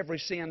addressed every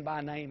sin by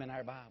name in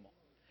our Bible?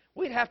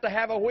 We'd have to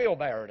have a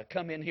wheelbarrow to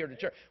come in here to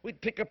church. We'd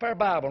pick up our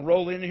Bible and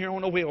roll in here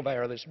on a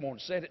wheelbarrow this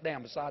morning, set it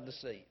down beside the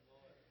seat.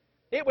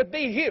 It would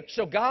be huge.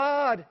 So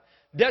God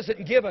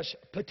doesn't give us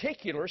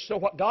particulars. So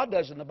what God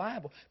does in the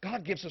Bible,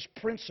 God gives us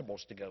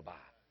principles to go by.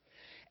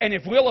 And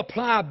if we'll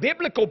apply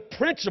biblical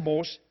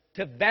principles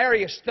to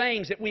various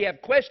things that we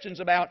have questions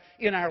about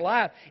in our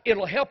life,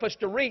 it'll help us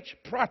to reach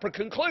proper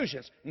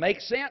conclusions.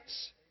 Make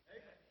sense?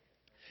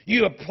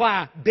 You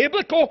apply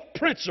biblical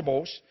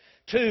principles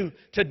to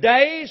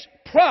today's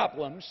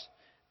problems,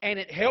 and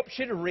it helps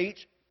you to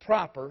reach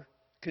proper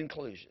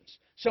conclusions.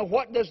 So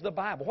what does the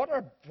Bible,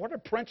 what are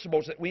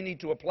principles that we need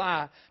to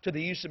apply to the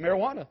use of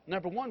marijuana?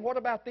 Number one, what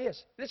about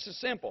this? This is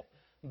simple.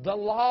 The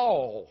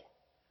law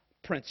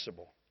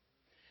principle.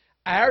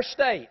 Our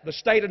state, the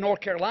state of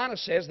North Carolina,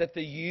 says that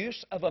the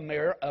use of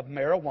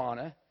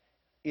marijuana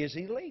is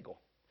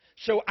illegal.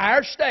 So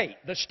our state,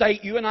 the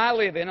state you and I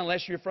live in,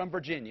 unless you're from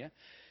Virginia,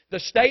 the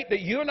state that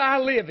you and I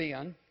live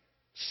in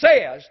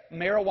says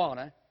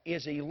marijuana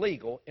is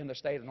illegal in the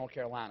state of North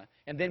Carolina.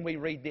 And then we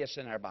read this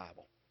in our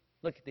Bible.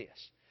 Look at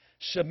this.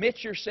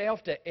 Submit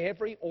yourself to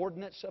every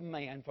ordinance of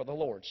man for the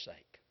Lord's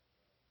sake,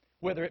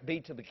 whether it be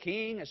to the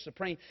king as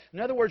supreme. In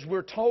other words,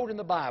 we're told in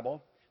the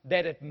Bible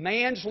that if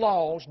man's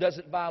laws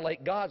doesn't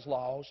violate God's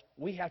laws,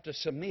 we have to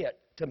submit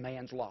to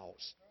man's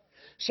laws.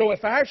 So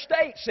if our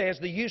state says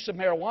the use of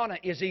marijuana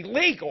is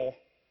illegal,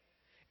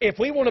 if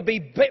we want to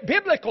be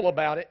biblical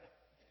about it,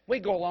 we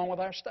go along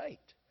with our state.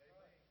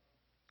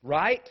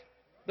 Right?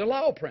 The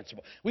law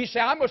principle. We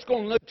say, I'm just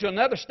going to look to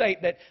another state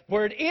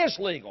where it is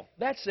legal.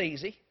 That's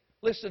easy.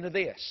 Listen to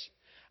this.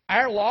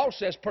 Our law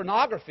says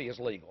pornography is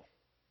legal,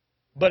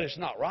 but it's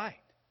not right.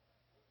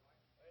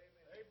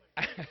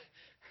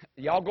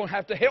 Y'all going to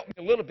have to help me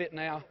a little bit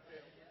now.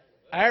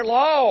 Our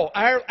law,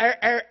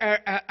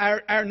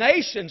 our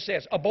nation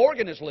says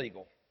abortion is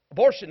legal.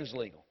 Abortion is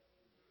legal.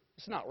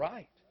 It's not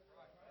right.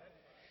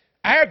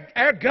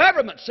 Our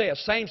government says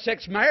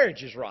same-sex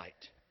marriage is right.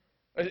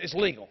 It's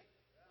legal.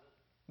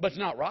 But it's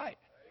not right.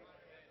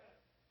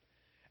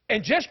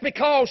 And just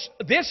because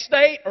this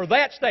state or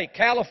that state,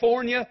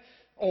 California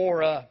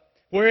or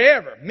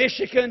wherever,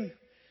 Michigan,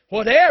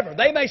 whatever,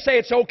 they may say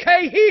it's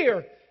okay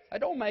here,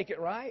 that don't make it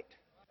right.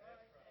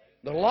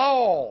 The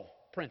law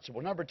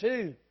principle. Number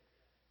two,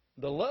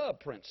 the love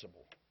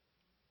principle.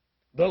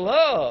 The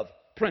love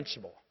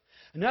principle.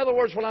 In other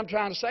words, what I'm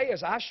trying to say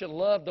is I should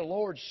love the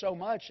Lord so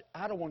much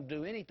I don't want to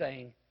do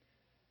anything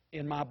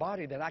in my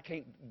body that I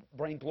can't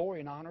bring glory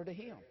and honor to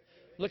Him.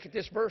 Look at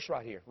this verse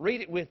right here. Read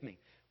it with me.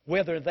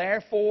 Whether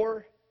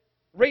therefore,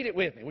 read it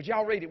with me. Would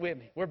y'all read it with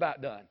me? We're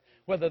about done.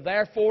 Whether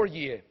therefore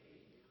ye,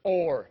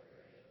 or.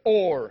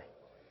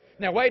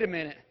 Now wait a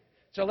minute.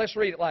 So let's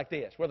read it like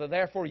this. Whether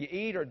therefore you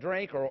eat or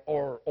drink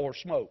or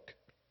smoke.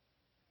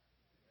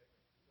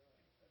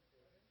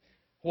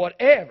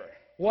 Whatsoever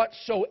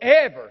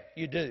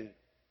you do,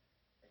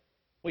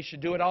 we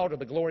should do it all to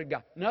the glory of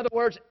God. In other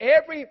words,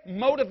 every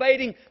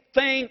motivating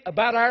thing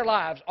about our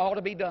lives ought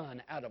to be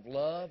done out of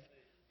love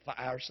for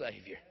our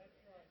Savior.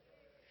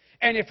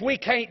 And if we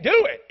can't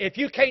do it,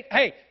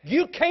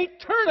 you can't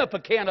turn up a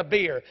can of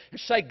beer and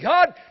say, to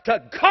God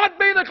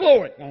be the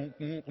glory.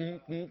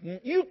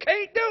 You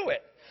can't do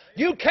it.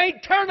 You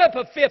can't turn up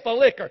a fifth of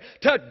liquor.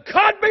 To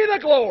God be the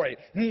glory.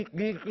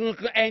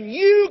 And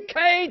you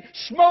can't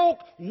smoke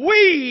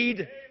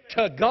weed.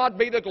 To God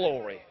be the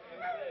glory.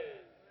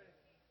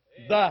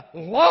 The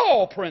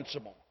law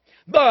principle.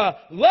 The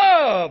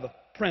love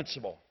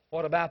principle.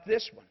 What about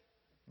this one?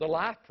 The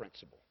life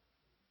principle.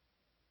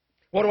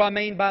 What do I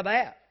mean by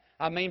that?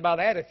 I mean by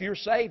that, if you're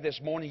saved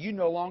this morning, you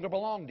no longer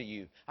belong to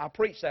you. I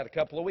preached that a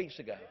couple of weeks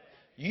ago.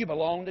 You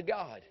belong to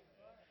God.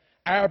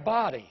 Our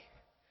body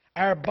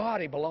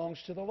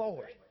belongs to the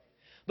Lord.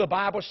 The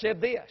Bible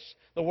said this.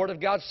 The Word of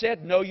God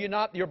said, know you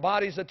not your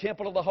body is the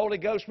temple of the Holy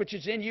Ghost which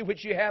is in you,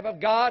 which you have of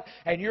God,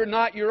 and you're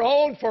not your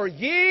own, for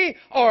ye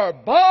are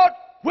bought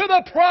with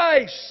a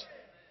price.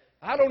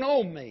 I don't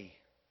own me.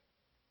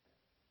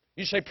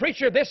 You say,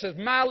 preacher, this is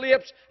my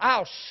lips.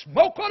 I'll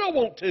smoke what I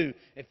want to.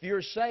 If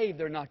you're saved,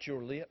 they're not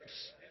your lips.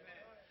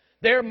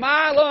 They're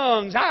my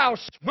lungs. I'll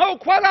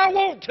smoke what I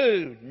want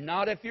to.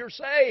 Not if you're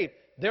saved.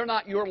 They're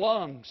not your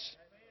lungs.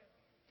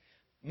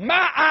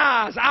 My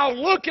eyes, I'll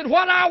look at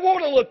what I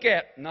want to look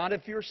at. Not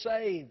if you're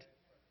saved.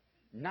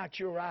 Not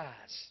your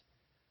eyes.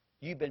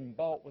 You've been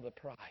bought with a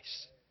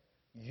price.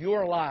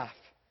 Your life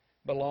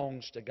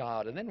belongs to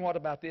God. And then what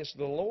about this?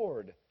 The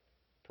Lord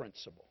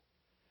principle.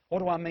 What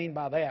do I mean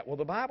by that? Well,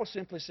 the Bible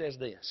simply says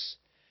this.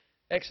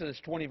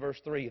 Exodus 20, verse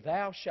 3,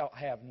 thou shalt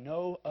have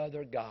no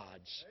other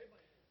gods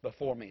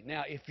before me.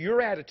 Now, if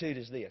your attitude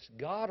is this,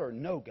 God or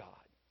no God,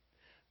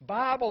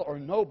 Bible or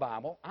no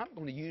Bible, I'm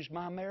going to use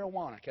my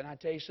marijuana. Can I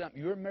tell you something?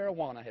 Your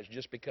marijuana has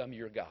just become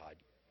your God.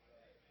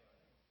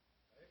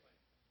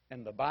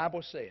 And the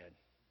Bible said,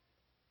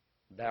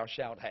 thou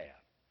shalt have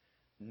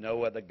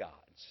no other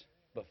gods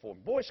before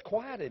me. Boy, it's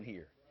quiet in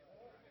here.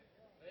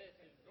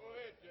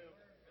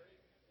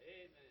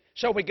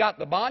 So we got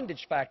the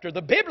bondage factor,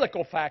 the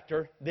biblical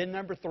factor, then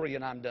number 3,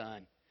 and I'm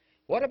done.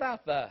 What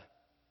about the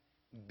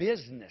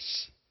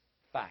business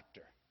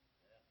factor?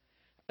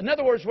 In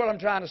other words, what I'm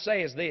trying to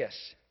say is this.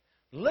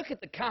 Look at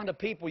the kind of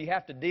people you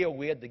have to deal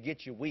with to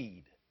get you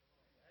weed.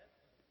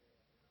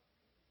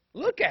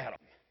 Look at them.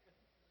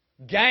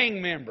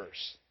 Gang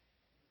members,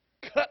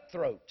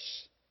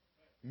 cutthroats,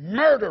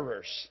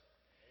 murderers.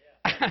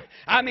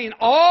 I mean,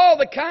 all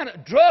the kind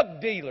of drug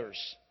dealers,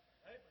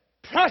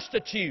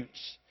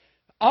 prostitutes,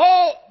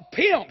 all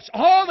pimps,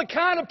 all the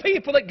kind of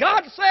people that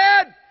God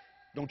said,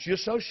 don't you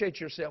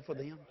associate yourself with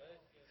them.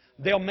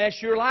 They'll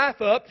mess your life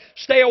up.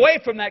 Stay away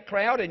from that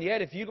crowd. And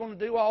yet, if you're going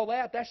to do all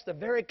that, that's the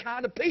very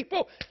kind of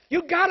people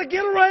you've got to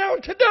get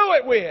around to do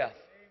it with.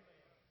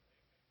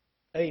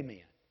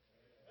 Amen.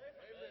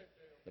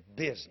 The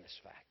business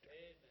factor.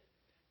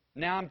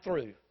 Now I'm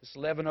through. It's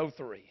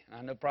 11:03.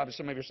 I know probably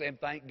some of you are saying,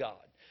 thank God.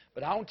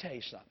 But I want to tell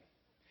you something.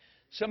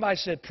 Somebody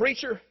said,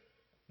 preacher,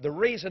 the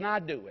reason I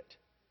do it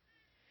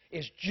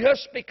is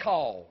just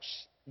because.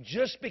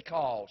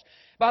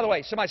 By the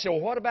way, somebody said,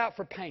 well, what about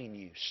for pain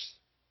use?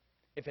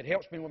 If it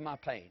helps me with my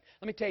pain.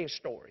 Let me tell you a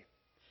story.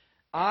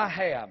 I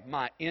have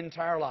my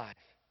entire life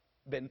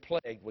been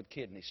plagued with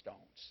kidney stones.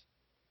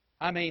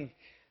 I mean,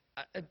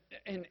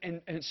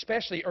 and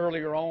especially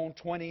earlier on,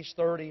 20s,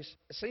 30s.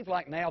 It seems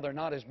like now they're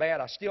not as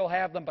bad. I still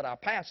have them, but I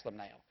pass them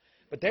now.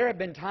 But there have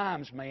been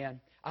times, man,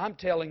 I'm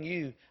telling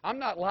you, I'm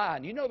not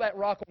lying. You know that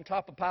rock on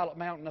top of Pilot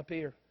Mountain up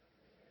here?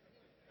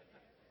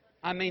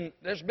 I mean,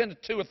 there's been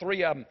 2 or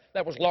 3 of them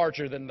that was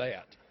larger than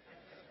that.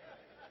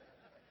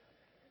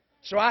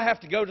 So I have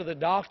to go to the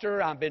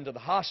doctor. I've been to the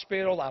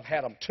hospital. I've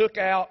had them took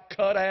out,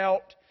 cut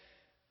out,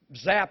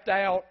 zapped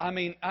out. I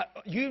mean,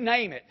 you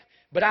name it.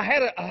 But I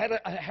had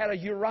a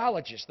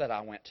urologist that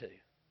I went to.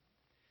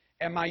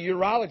 And my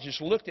urologist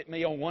looked at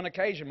me on one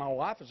occasion. My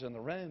wife was in the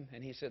room,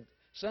 and he said,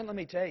 son, let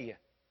me tell you,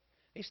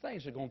 these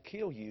things are going to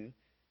kill you.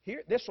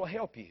 Here, this will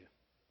help you.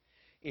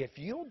 If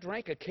you'll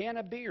drink a can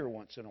of beer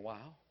once in a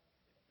while,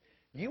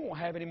 you won't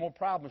have any more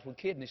problems with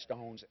kidney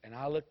stones. And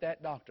I looked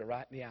that doctor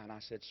right in the eye, and I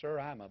said, sir,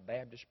 I'm a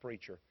Baptist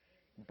preacher.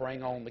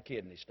 Bring on the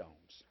kidney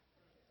stones.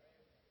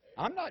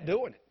 I'm not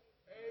doing it.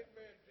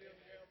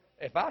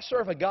 If I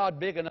serve a God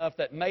big enough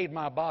that made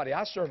my body,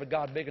 I serve a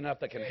God big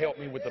enough that can help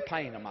me with the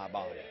pain of my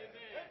body.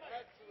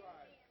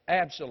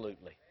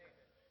 Absolutely.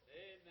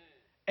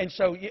 And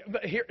so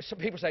but here, some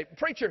people say,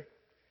 preacher,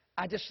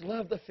 I just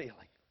love the feeling.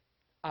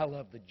 I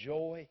love the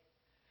joy.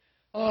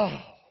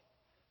 Oh,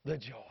 the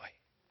joy.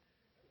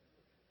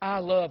 I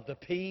love the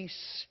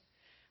peace.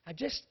 I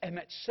just am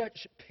at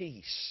such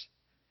peace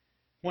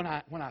when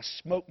I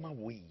smoke my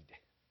weed.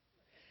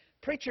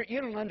 Preacher,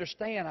 you don't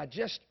understand. I'm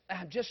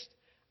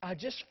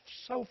just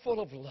so full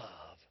of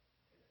love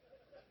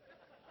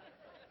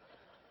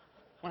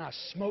when I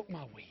smoke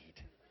my weed.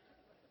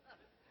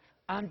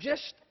 I'm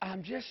just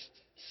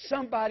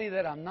somebody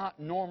that I'm not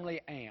normally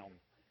am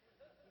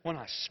when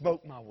I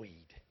smoke my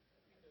weed.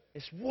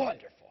 It's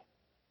wonderful.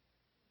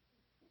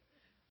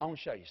 I want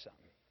to show you something.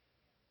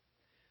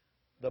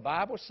 The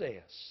Bible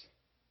says,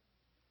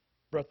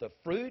 but the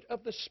fruit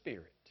of the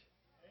Spirit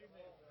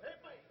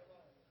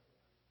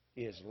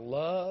is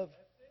love,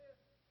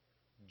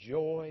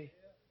 joy,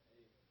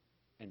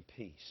 and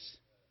peace.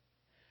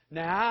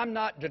 Now, I'm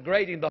not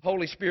degrading the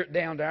Holy Spirit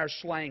down to our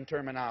slang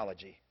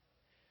terminology.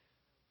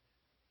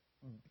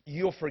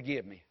 You'll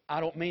forgive me.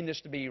 I don't mean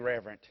this to be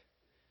irreverent,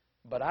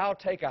 but I'll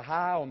take a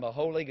high on the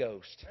Holy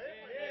Ghost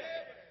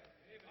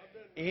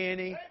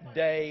any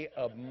day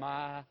of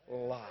my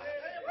life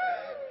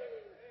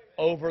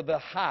over the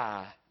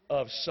high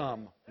of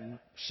some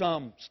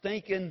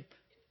stinking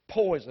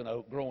poison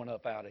oak growing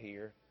up out of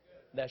here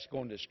that's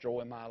going to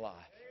destroy my life.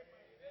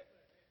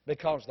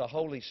 Because the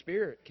Holy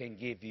Spirit can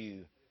give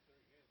you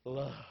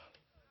love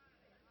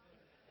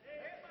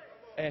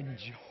and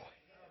joy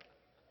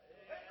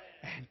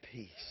and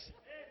peace.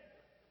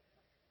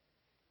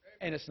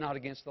 And it's not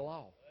against the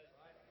law.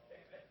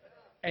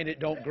 And it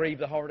don't grieve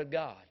the heart of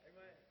God.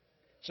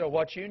 So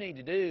what you need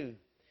to do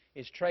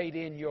is trade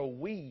in your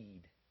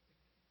weed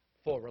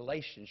for a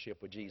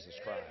relationship with Jesus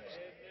Christ.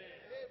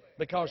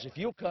 Because if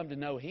you'll come to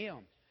know Him,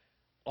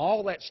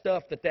 all that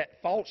stuff that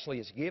falsely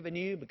is giving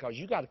you, because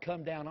you got to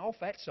come down off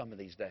that some of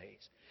these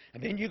days.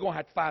 And then you're going to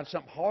have to find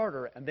something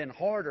harder and then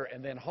harder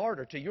and then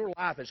harder till your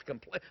life is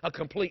a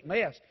complete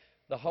mess.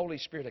 The Holy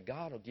Spirit of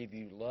God will give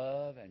you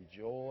love and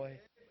joy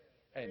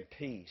and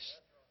peace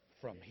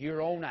from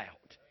here on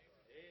out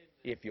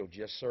if you'll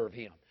just serve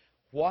Him.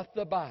 What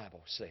the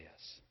Bible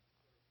says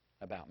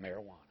about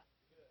marijuana,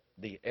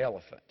 the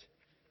elephant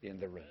in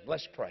the room.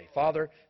 Let's pray. Father,